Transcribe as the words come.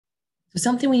So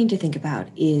something we need to think about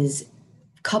is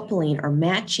coupling or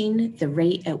matching the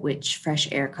rate at which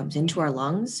fresh air comes into our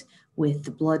lungs with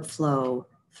the blood flow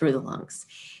through the lungs.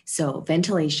 So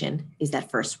ventilation is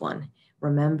that first one.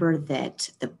 Remember that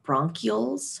the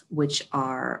bronchioles, which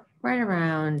are right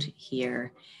around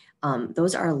here,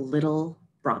 those are little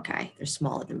bronchi. They're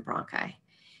smaller than bronchi.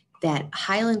 That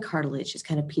hyaline cartilage is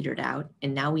kind of petered out,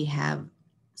 and now we have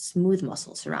smooth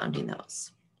muscle surrounding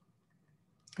those.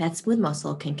 That smooth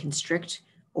muscle can constrict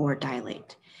or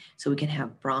dilate. So we can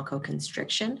have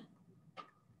bronchoconstriction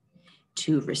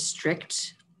to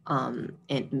restrict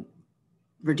and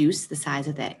reduce the size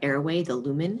of that airway, the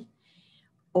lumen,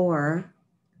 or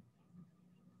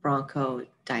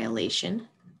bronchodilation,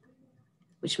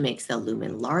 which makes the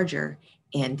lumen larger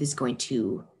and is going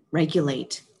to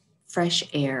regulate fresh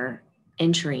air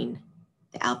entering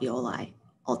the alveoli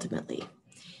ultimately.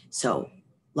 So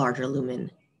larger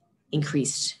lumen,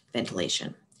 increased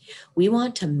ventilation. We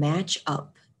want to match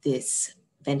up this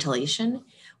ventilation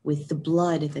with the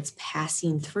blood that's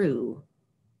passing through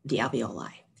the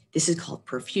alveoli. This is called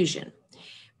perfusion.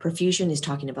 Perfusion is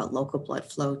talking about local blood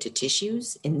flow to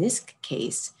tissues. In this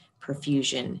case,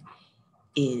 perfusion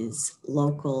is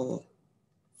local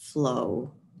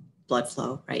flow, blood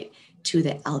flow, right, to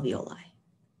the alveoli.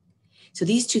 So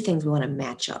these two things we want to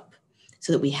match up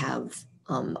so that we have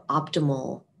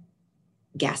optimal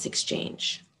gas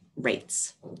exchange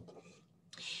rates.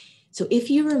 So if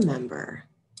you remember,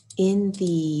 in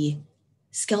the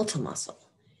skeletal muscle,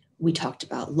 we talked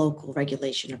about local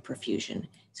regulation of perfusion.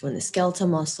 So in the skeletal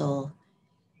muscle,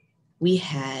 we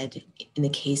had, in the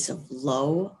case of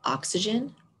low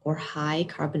oxygen or high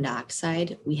carbon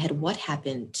dioxide, we had what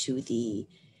happened to the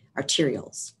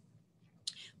arterioles.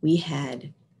 We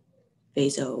had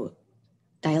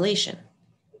vasodilation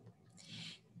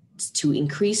to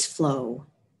increase flow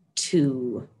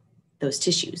to those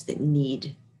tissues that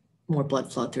need more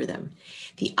blood flow through them.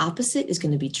 The opposite is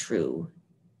going to be true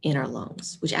in our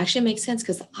lungs, which actually makes sense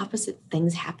because the opposite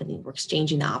things happening. We're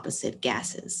exchanging the opposite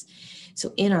gases.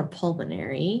 So in our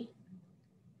pulmonary,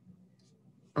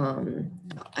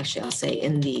 actually I'll say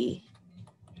in the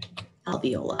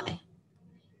alveoli,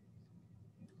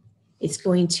 it's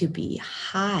going to be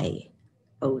high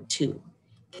O2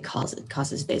 that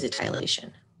causes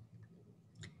vasodilation.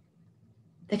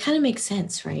 That kind of makes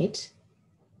sense, right?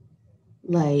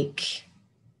 Like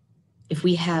if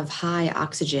we have high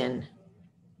oxygen,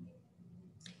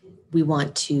 we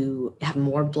want to have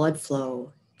more blood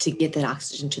flow to get that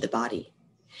oxygen to the body.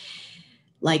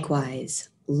 Likewise,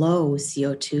 low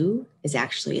CO2 is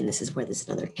actually, and this is where there's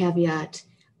another caveat,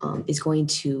 is going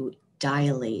to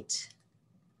dilate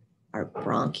our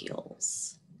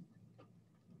bronchioles.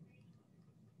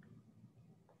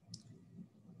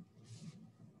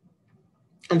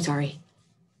 I'm sorry,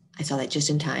 I saw that just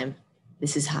in time.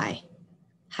 This is high.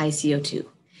 High CO2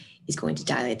 is going to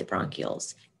dilate the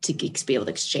bronchioles to be able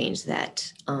to exchange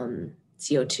that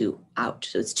CO2 out.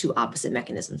 So it's two opposite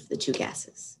mechanisms for the two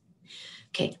gases.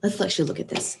 Okay, let's actually look at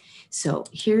this. So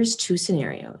here's two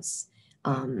scenarios.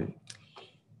 In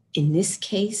this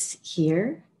case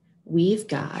here, we've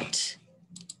got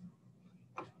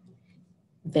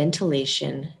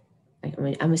ventilation. I'm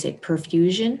going to say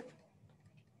perfusion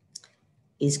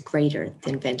is greater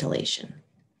than ventilation.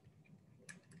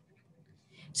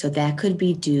 So that could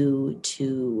be due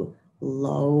to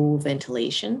low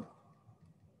ventilation,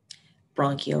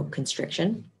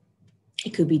 bronchoconstriction.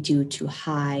 It could be due to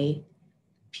high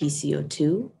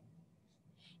PCO2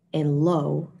 and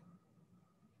low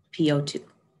PO2,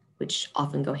 which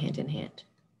often go hand in hand.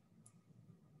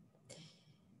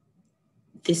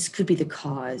 This could be the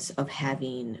cause of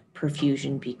having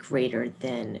perfusion be greater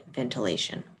than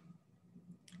ventilation.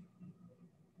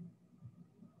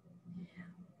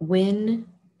 When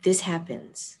this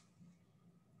happens,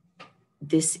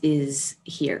 this is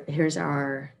here. Here's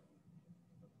our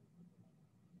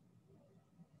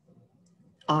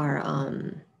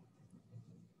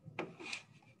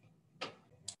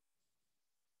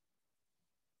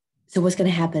so what's going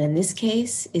to happen in this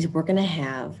case is we're going to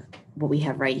have what we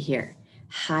have right here.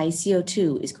 High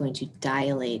CO2 is going to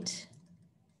dilate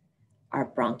our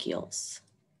bronchioles,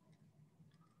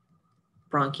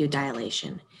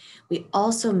 bronchodilation. We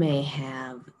also may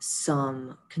have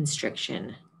some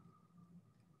constriction,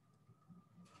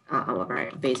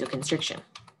 vasoconstriction.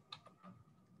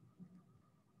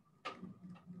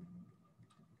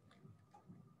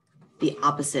 The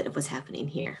opposite of what's happening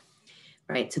here,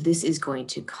 right? So this is going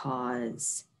to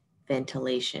cause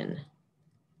ventilation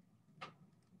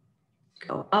to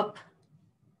go up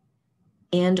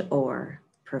and or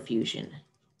perfusion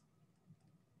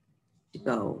to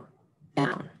go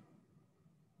down.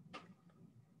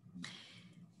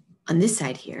 On this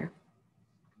side here,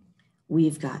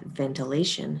 we've got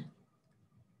ventilation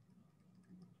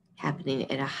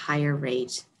happening at a higher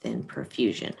rate than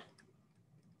perfusion.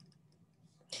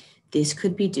 This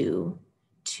could be due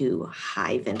to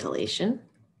high ventilation,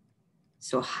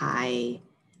 so high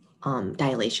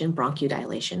dilation,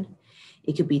 bronchodilation.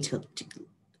 It could be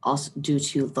also due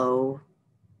to low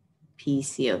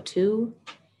PCO2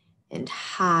 and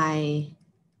high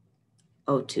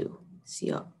O2,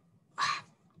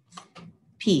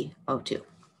 PO2.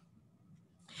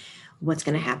 What's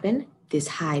going to happen? This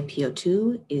high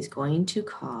PO2 is going to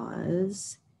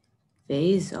cause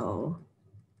vasodilation.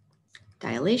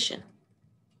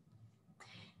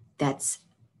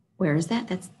 Where is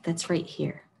that? That's right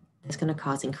here. That's going to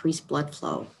cause increased blood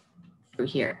flow through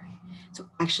here. So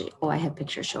actually, I have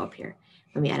pictures show up here.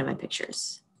 Let me add in my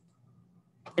pictures.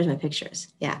 There's my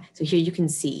pictures. Yeah. So here you can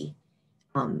see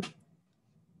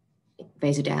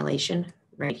vasodilation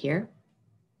right here.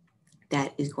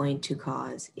 That is going to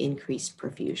cause increased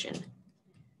perfusion.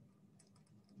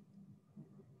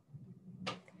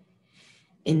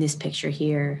 In this picture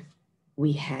here,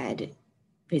 we had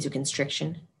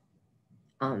vasoconstriction,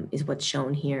 is what's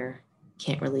shown here.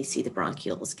 Can't really see the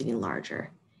bronchioles getting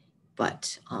larger,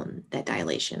 but that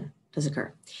dilation does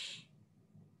occur.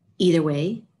 Either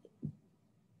way,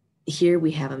 here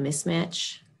we have a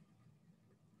mismatch.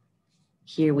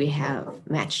 Here we have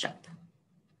matched up.